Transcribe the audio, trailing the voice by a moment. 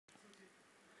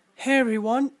Hey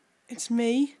everyone, it's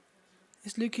me,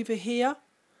 it's Luke over here.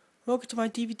 Welcome to my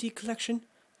DVD collection,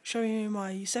 showing you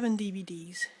my 7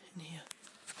 DVDs in here.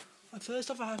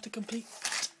 First off, I have to complete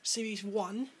Series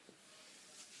 1,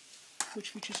 which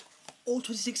features all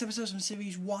 26 episodes from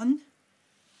Series 1.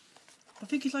 I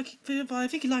think you'd like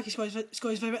it's got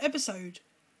his favourite episode,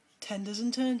 Tenders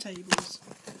and Turntables.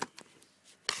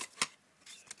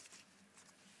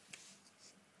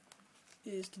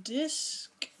 Here's the disc.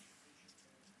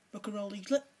 Rock and roll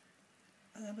leaflet,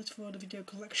 and that was for the video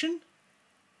collection,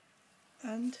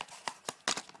 and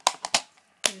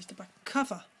here's the back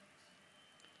cover.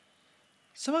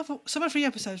 Some are 3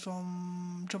 episodes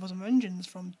from Troubles and Engines,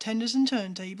 from Tenders and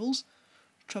Turntables,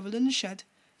 Trouble in the Shed,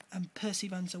 and Percy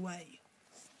Runs Away.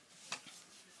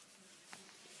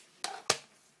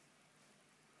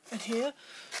 And here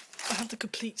I have the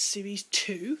complete Series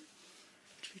 2,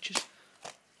 which features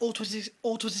all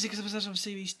 26 episodes from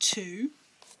Series 2.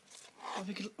 I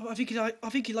think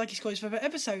you like his favourite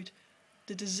episode,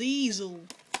 the Diesel.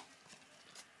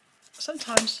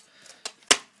 Sometimes,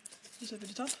 just over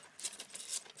the top.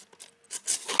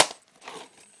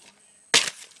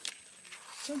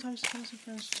 Sometimes Friends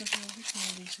which one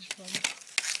releases from.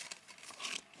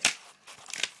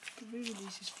 The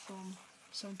re-releases from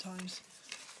sometimes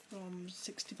from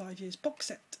 65 years box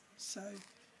set. So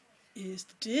here's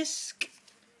the disc,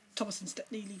 Thomas and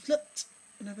Stepney leaflet,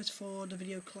 and that was for the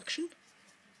video collection.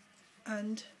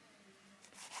 And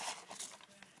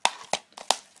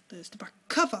there's the back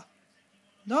cover.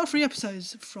 There are 3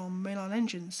 episodes from Mainline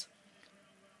Engines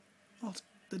of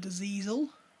the Diesel,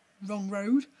 Wrong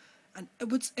Road, and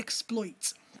Edward's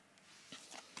Exploit.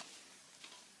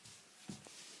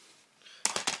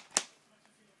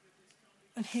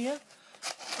 And here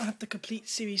I have the complete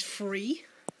Series 3,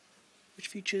 which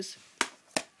features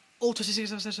all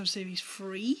 26 episodes from Series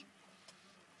 3.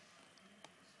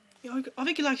 I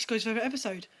think he likes his favourite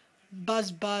episode,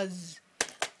 Buzz Buzz.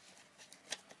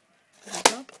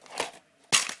 Up.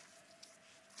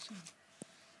 So,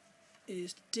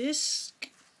 here's the disc,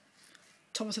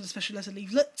 Thomas and a Special Letter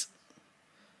leaflet,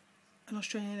 an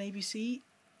Australian ABC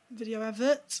video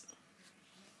advert,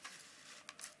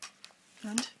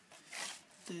 and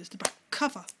there's the back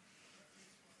cover.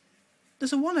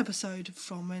 There's a 1 episode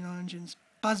from Mainline Engines,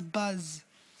 Buzz Buzz.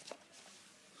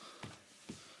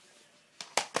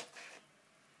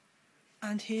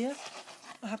 And here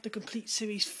I have the complete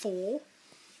Series 4,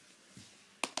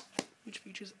 which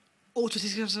features all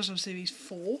 26 episodes from Series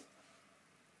 4.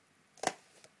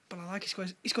 But I like his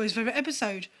favourite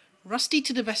episode, Rusty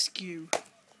to the Rescue.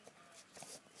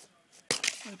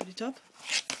 Open it up.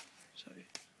 So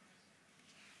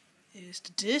here's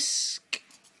the disc,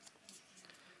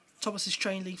 Thomas's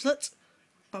Train leaflet,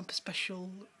 bumper special,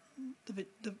 the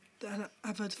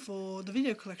advert for the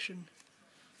video collection,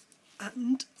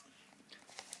 and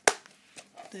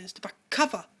there's the back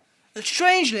cover. And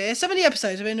strangely, some of the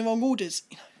episodes are in the wrong orders.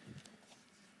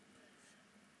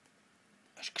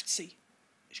 As you could see.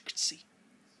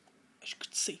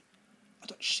 I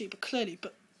don't see it but clearly,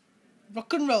 but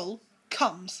rock and roll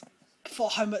comes before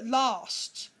Home at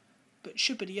Last. But it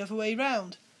should be the other way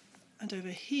round. And over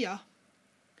here,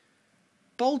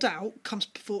 Bowled Out comes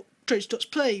before Train Starts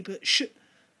Play, but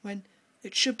when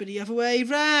it should be the other way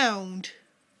round.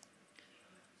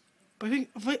 But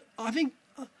I think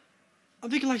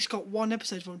it's got 1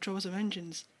 episode from Troubles and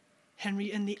Engines,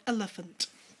 Henry and the Elephant.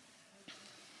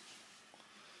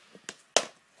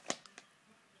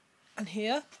 And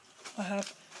here I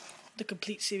have the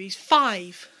complete Series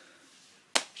 5,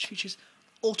 which features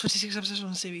all 26 episodes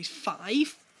from Series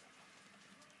 5.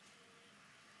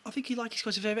 I think you like his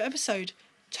favourite episode,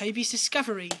 Toby's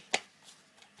Discovery.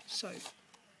 So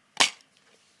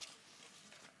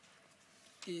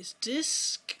here's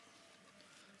disc,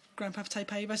 Grandpa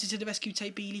Tape A, Rusty to the Rescue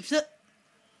Tape B leaflet,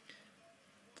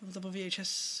 from the double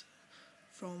VHS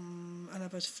from an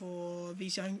advert for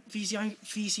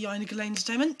VCI Nickel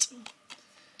Entertainment.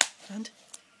 And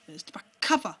there's the back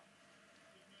cover.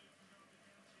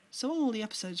 So all the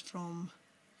episodes from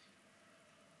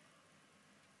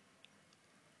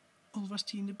Old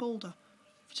Rusty in the Boulder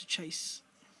to chase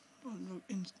on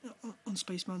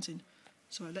Space Mountain.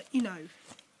 So I let you know.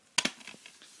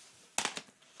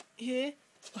 Here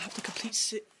I have the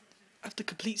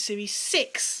complete Series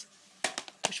 6,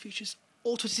 which features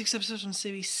all 26 episodes from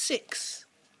Series 6.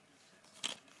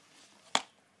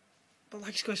 But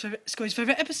like his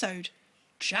favourite episode,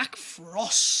 Jack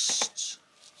Frost.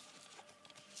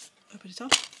 Open it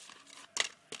up.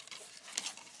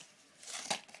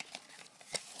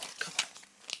 Cover.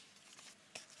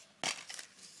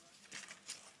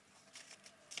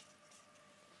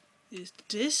 Here's the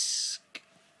disc,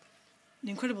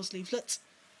 The Incredibles leaflet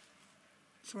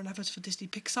for an advert for Disney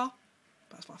Pixar.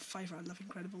 That's my favourite. I love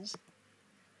Incredibles.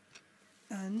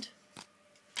 And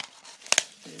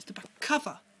there's the back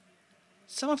cover.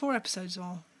 Some of our episodes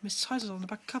are mistitled on the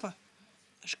back cover,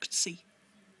 as you could see.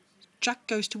 Jack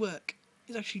Goes to Work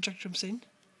is actually Jack Jumps In.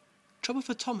 Trouble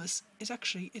for Thomas is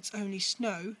actually It's Only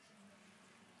Snow.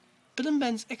 Bill and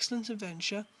Ben's Excellent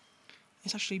Adventure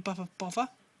is actually Bother Bother.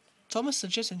 Thomas the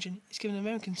Jet Engine is given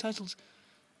American titles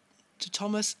to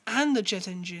Thomas and the Jet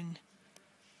Engine.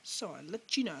 So I'll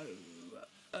let you know.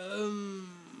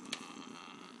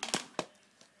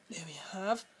 There we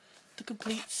have the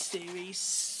complete Series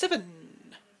 7,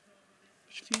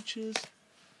 which features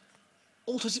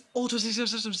Auto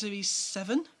System Series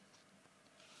 7.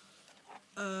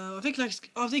 I think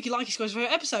you like his guys'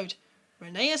 favourite episode,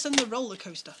 Rheneas and the Roller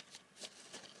Coaster.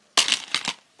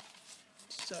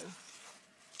 So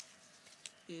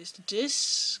here's the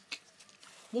disc.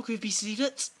 Walker with BC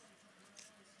leaflets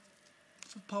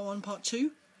for part 1, part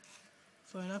 2.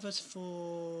 For an advert for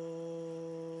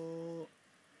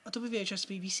a WVHS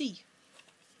BBC.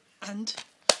 And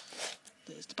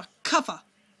there's the back cover.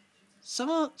 Some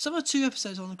are 2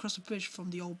 episodes on Across the Bridge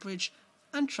from the Old Bridge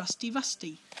and Trusty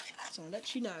Rusty. So I'll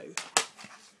let you know.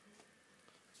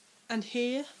 And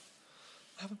here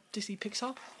I have a Disney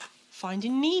Pixar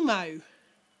Finding Nemo,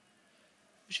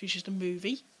 which features the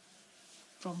movie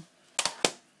from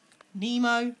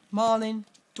Nemo, Marlin,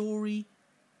 Dory,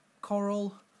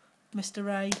 Coral, Mr.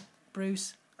 A,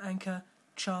 Bruce, Anchor,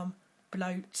 Chum,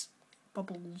 Bloat,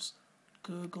 Bubbles,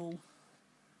 Gurgle,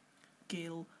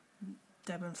 Gil,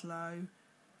 Deb and Flo,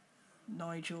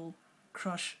 Nigel,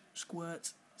 Crush,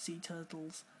 Squirt, Sea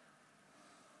Turtles,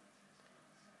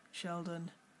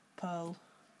 Sheldon, Pearl,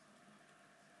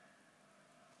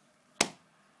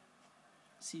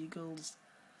 Seagulls,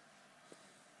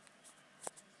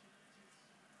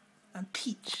 and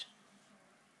Peach.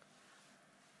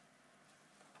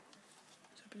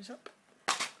 Let's open this up.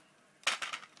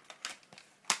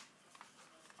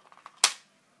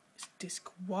 It's disc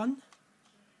 1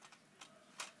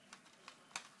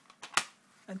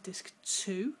 and disc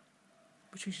 2,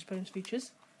 which features bonus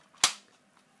features.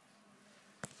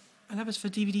 And that was for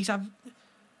DVDs.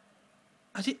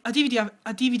 A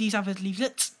DVD's avid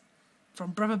leaflet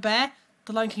from Brother Bear,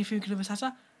 The Lion King, Fury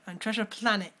Matata, and Treasure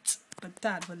Planet. But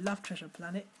Dad will love Treasure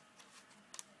Planet.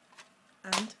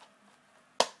 And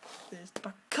there's the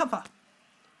back cover.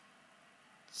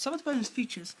 Some of the bonus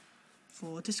features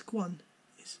for disc 1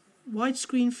 is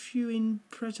widescreen viewing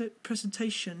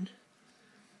presentation.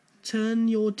 Turn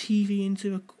your TV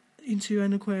into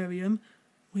an aquarium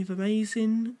with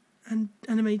amazing and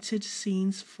animated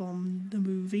scenes from the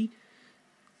movie.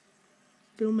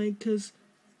 Filmmakers'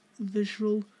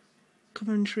 visual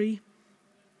commentary,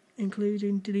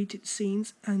 including deleted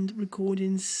scenes and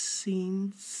recording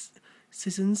seasons.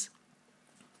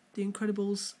 The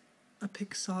Incredibles, a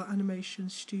Pixar Animation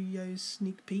Studios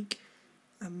sneak peek,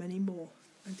 and many more.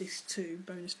 And disc 2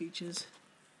 bonus features.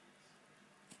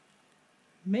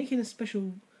 Making a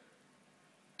special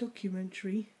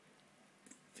documentary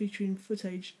featuring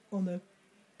footage on the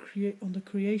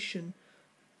creation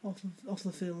of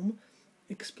the film,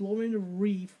 exploring the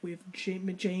reef with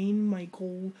Jane,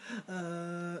 Michael,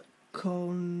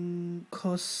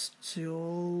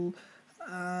 Costiol,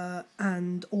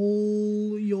 and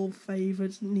all your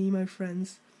favourite Nemo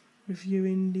friends,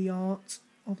 reviewing the art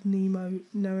of Nemo,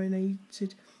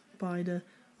 narrated by the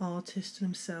artists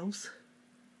themselves.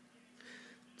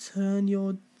 Turn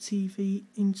your TV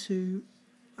into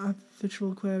a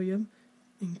virtual aquarium,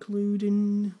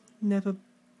 including never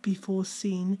before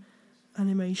seen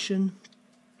animation.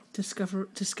 Discover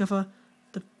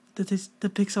the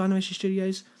Pixar Animation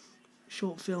Studios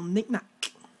short film Knick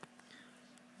Knack.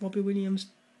 Robbie Williams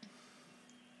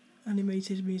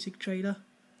animated music trailer,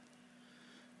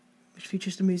 which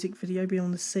features the music video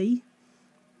Beyond the Sea.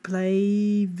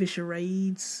 Play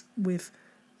charades with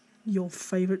your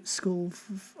favourite school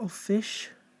of fish.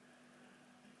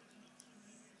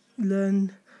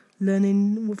 Learning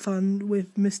fun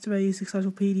with Mr. A's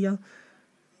Encyclopedia.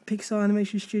 Pixar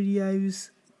Animation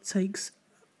Studios takes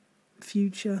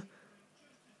future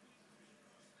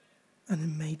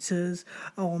animators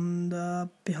on the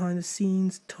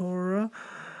behind-the-scenes tour.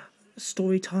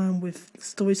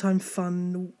 Storytime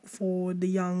fun for the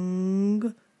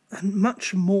young, and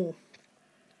much more.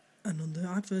 And on the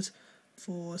advert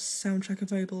for soundtrack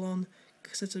available on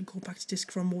cassette and compact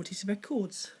disc from Morty's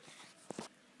Records.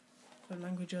 The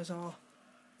languages are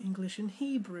English and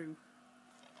Hebrew.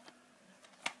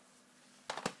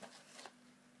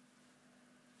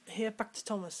 Here, back to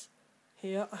Thomas.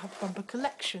 Here I have Bumper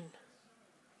Collection,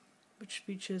 which which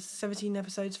features 17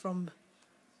 episodes from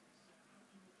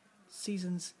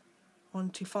seasons 1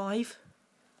 to 5,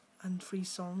 and 3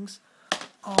 songs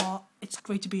are It's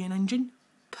Great to Be an Engine,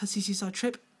 Percy's Seaside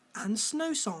Trip, and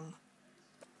Snow Song.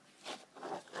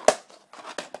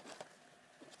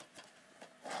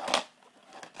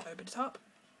 Open it up.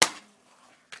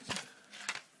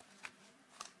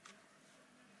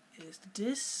 Here's the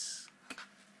disc.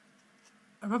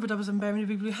 A Rubber Dubbers and Bear in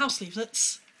the Blue House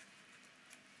leaflets.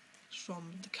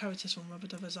 From the characters from Rubber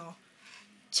Dubbers are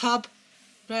Tub,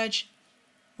 Reg,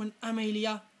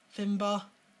 Amelia, Fimba,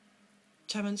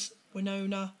 Terence,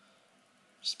 Winona,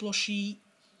 Sploshy,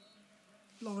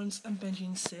 Lawrence, and Benji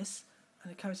and Sis.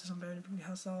 And the characters on Bear in the Blue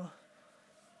House are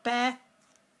Bear,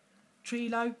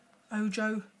 Trilo,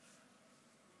 Ojo,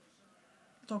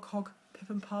 Dog Hog, Pip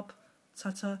and Pup,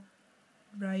 Tutta,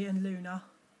 Ray and Luna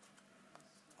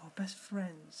are best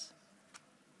friends.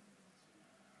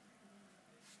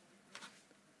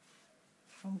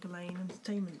 From Ghislaine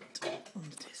Entertainment on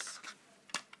the disc.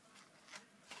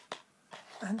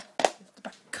 And the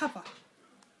back cover.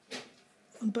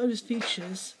 And bonus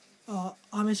features are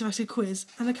our interactive quiz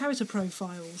and the character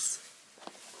profiles.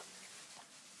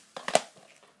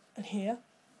 And here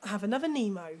I have another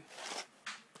Nemo,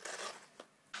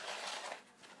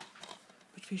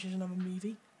 which features another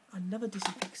movie, another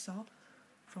Disney Pixar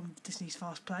from Disney's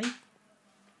Fast Play.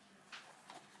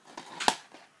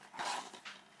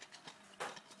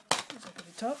 Let's open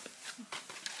it up.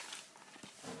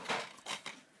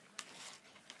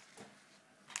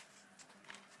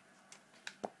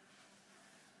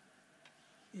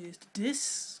 Here's the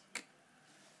disc.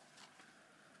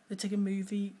 The TIGGER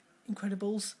movie,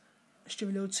 Incredibles,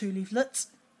 Stewie Little 2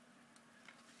 leaflets.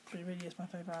 But it really is my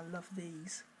favourite, I love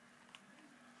these.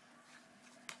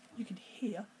 You can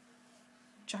hear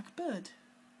Jack Bird.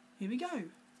 Here we go.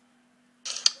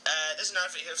 There's an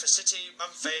advert here for City,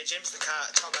 Mumford, James the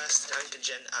Cat, Thomas, the Tank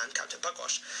Engine, and Captain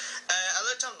Pugwash. I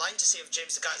looked online to see if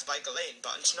James the Cat is by Ghislaine,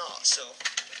 but it's not, so...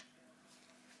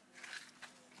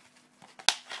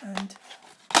 And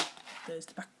there's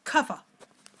the back cover.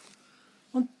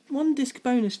 One disc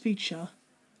bonus feature,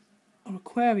 our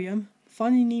aquarium,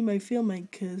 Finding Nemo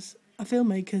filmmakers, a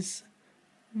filmmakers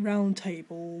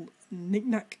roundtable,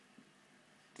 knick-knack,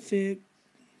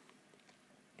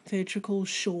 theatrical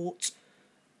short,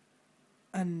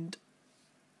 and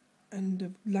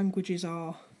the languages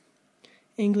are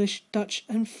English, Dutch,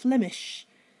 and Flemish.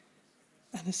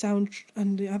 And the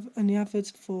the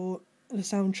adverts for the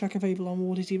soundtrack available on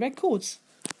Walt Disney Records.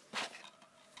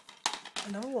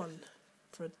 Another one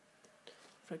for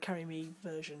a Carry Me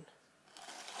version.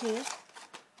 Here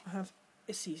I have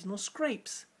a Seasonal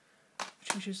Scrapes, which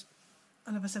features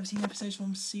another 17 episodes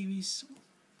from series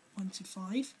 1 to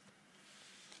 5.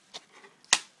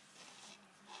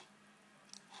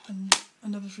 And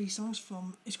another 3 songs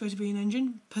from It's Great to Be an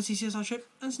Engine, Percy's Seaside Trip,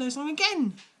 and Snow Song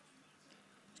again.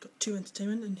 It's got 2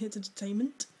 Entertainment and Hits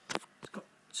Entertainment. It's got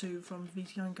 2 from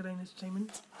VTI and Ghislaine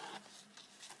Entertainment.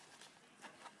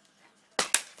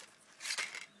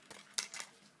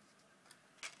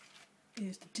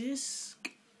 Here's the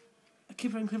disc. A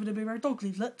Kipper and Clifford the Big Red Dog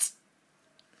leaflet.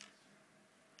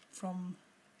 From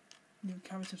new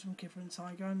characters from Kipper and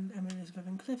Tiger and Emma Elizabeth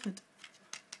and Clifford.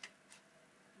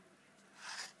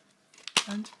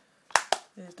 And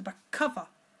there's the back cover.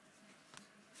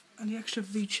 And the extra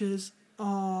features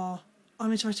are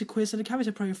I'm Interactive Quiz and the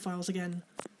character profiles again.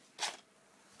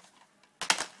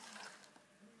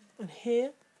 And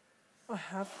here I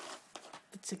have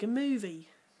the TIGGER movie.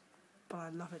 But I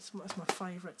love it, it's my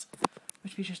favourite.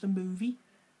 Which features the movie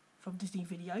from Disney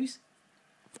Videos.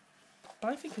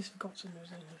 But I think it's forgotten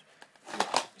those English.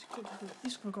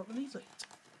 It's forgot the leaflet.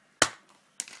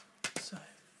 So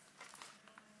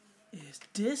here's the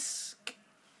disc.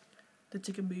 The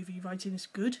TIGGER movie writing is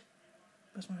good.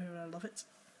 That's my favourite, I love it.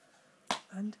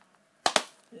 And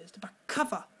here's the back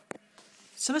cover.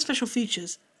 Some special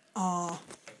features are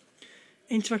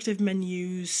interactive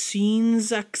menus,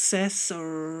 scenes access,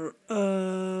 or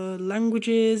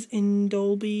languages in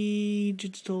Dolby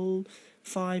Digital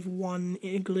 5.1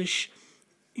 English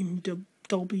in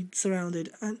Dolby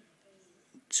Surrounded, and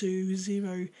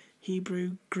 2.0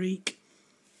 Hebrew, Greek,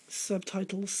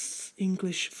 subtitles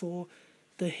English for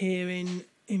the hearing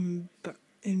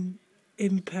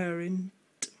impaired,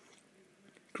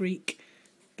 Greek,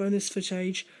 bonus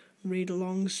footage, read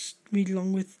along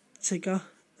with Tigger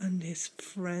and his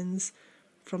friends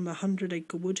from the 100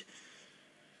 Acre Wood.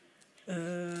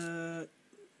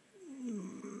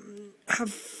 Have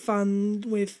fun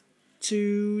with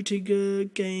 2 TIGGER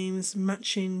games,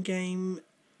 matching game,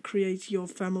 create your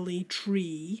family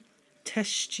tree,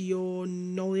 test your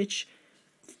knowledge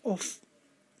off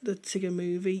the Tigger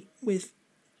movie with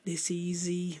this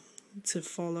easy to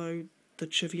follow the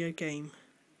trivia game.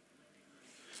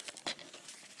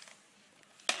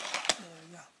 There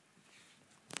we go.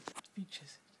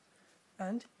 Features.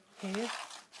 And here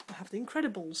I have The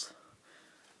Incredibles,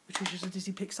 which is just a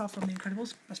Disney Pixar from The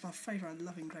Incredibles. That's my favourite. I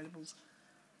love Incredibles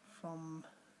from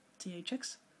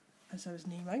THX. And so is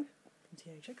NEMO from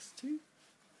THX too.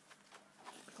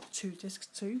 I've got 2 discs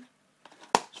too.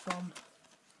 It's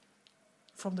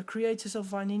from the creators of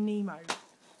Finding Nemo.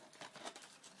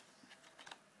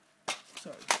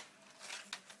 So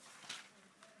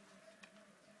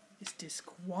it's disc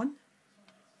 1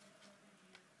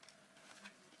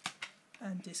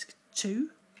 and disc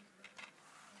 2.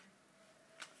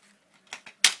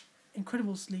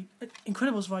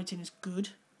 Incredibles writing is good.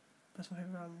 That's my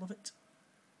favourite. I love it.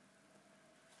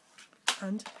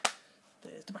 And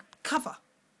there's the back cover.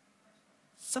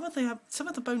 Some of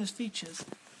the bonus features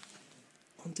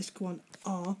on disc 1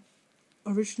 are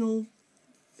original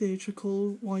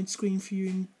theatrical widescreen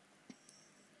viewing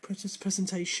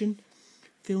presentation,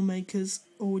 filmmakers,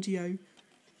 audio,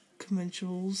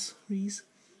 commentaries.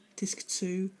 Disc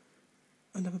 2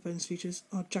 and other bonus features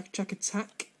are Jack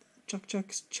Attack,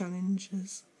 Jack's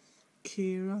Challenges,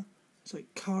 Kari,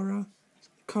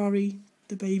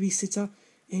 the babysitter,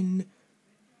 in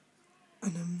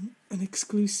an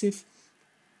exclusive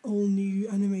all-new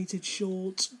animated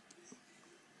short,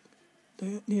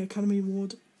 the Academy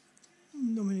Award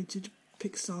nominated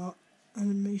Pixar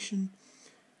Animation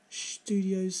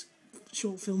Studios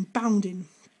short film Bounding.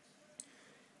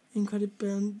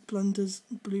 Incredible blunders,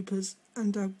 bloopers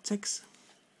and outtakes,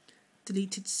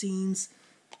 deleted scenes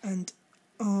and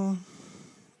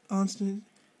alternate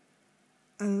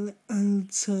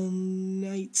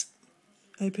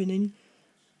opening,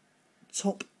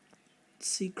 top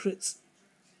secrets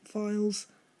files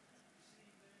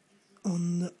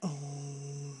on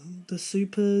the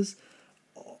supers,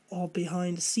 or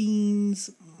behind the scenes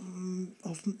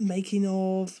of making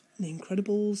of The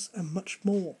Incredibles and much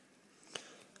more.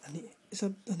 And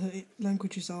the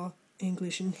languages are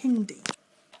English and Hindi.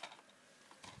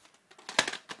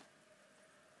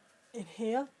 In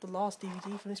here, the last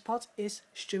DVD from this part is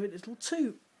Stuart Little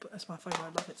 2, but that's my favourite, I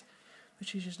love it,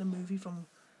 which is just a movie from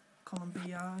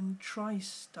Columbia and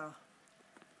TriStar,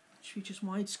 which features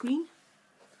widescreen.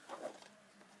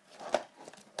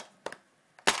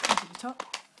 At the top,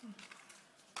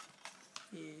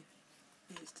 here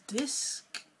is the disc.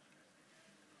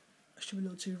 Stuart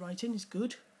Little 2 writing is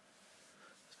good.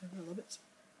 I love it.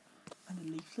 And a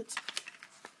leaflet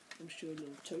from Stuart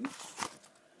Little 2. And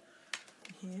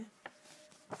here,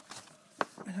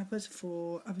 I have it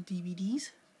for other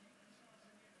DVDs.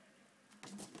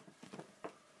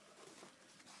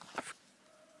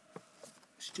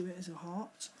 Stuart as a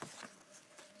heart.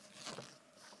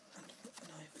 And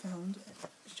I found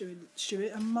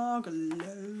Stuart and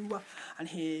Margalo. And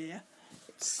here,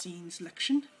 it's scene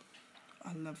selection.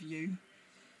 I love you.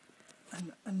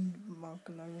 And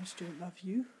Margalo and Stuart love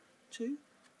you too.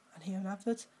 And here an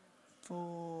advert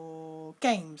for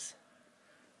games.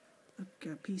 A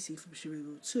PC from Stuart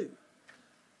Little 2.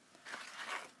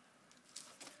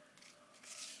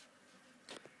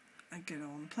 And get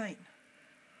on the plane.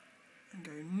 And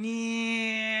go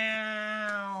meow.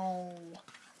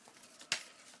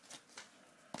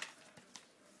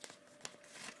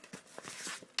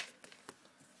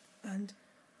 And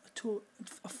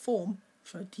a form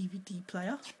for a DVD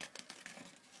player.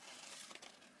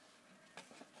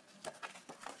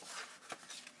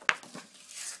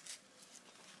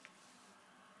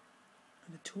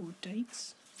 And the tour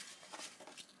dates.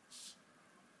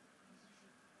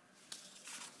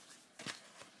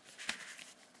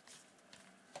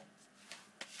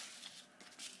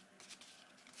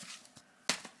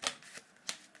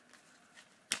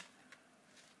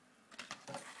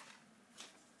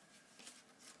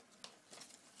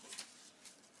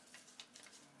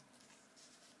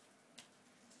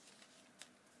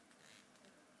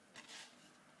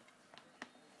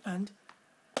 And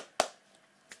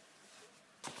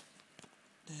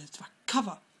there's the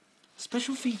cover.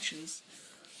 Special features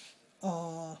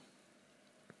are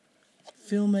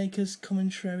filmmakers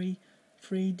commentary,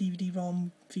 3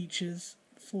 DVD-ROM features,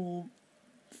 4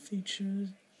 features,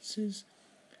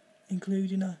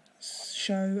 including a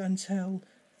show and tell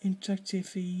interactive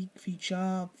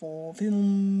feature for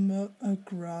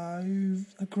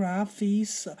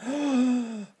filmographies,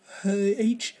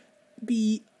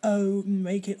 HBO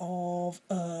making of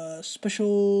a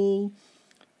special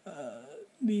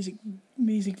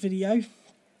music video,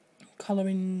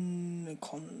 colouring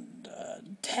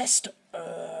contest,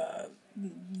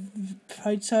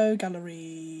 photo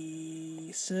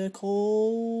gallery,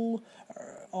 circle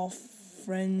of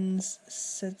friends,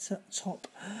 set top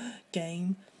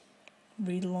game,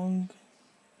 read along,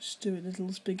 Stuart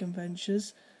Little's Big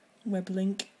Adventures, web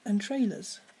link and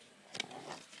trailers.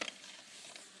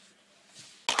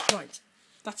 Right,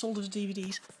 that's all of the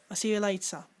DVDs. I'll see you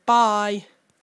later. Bye.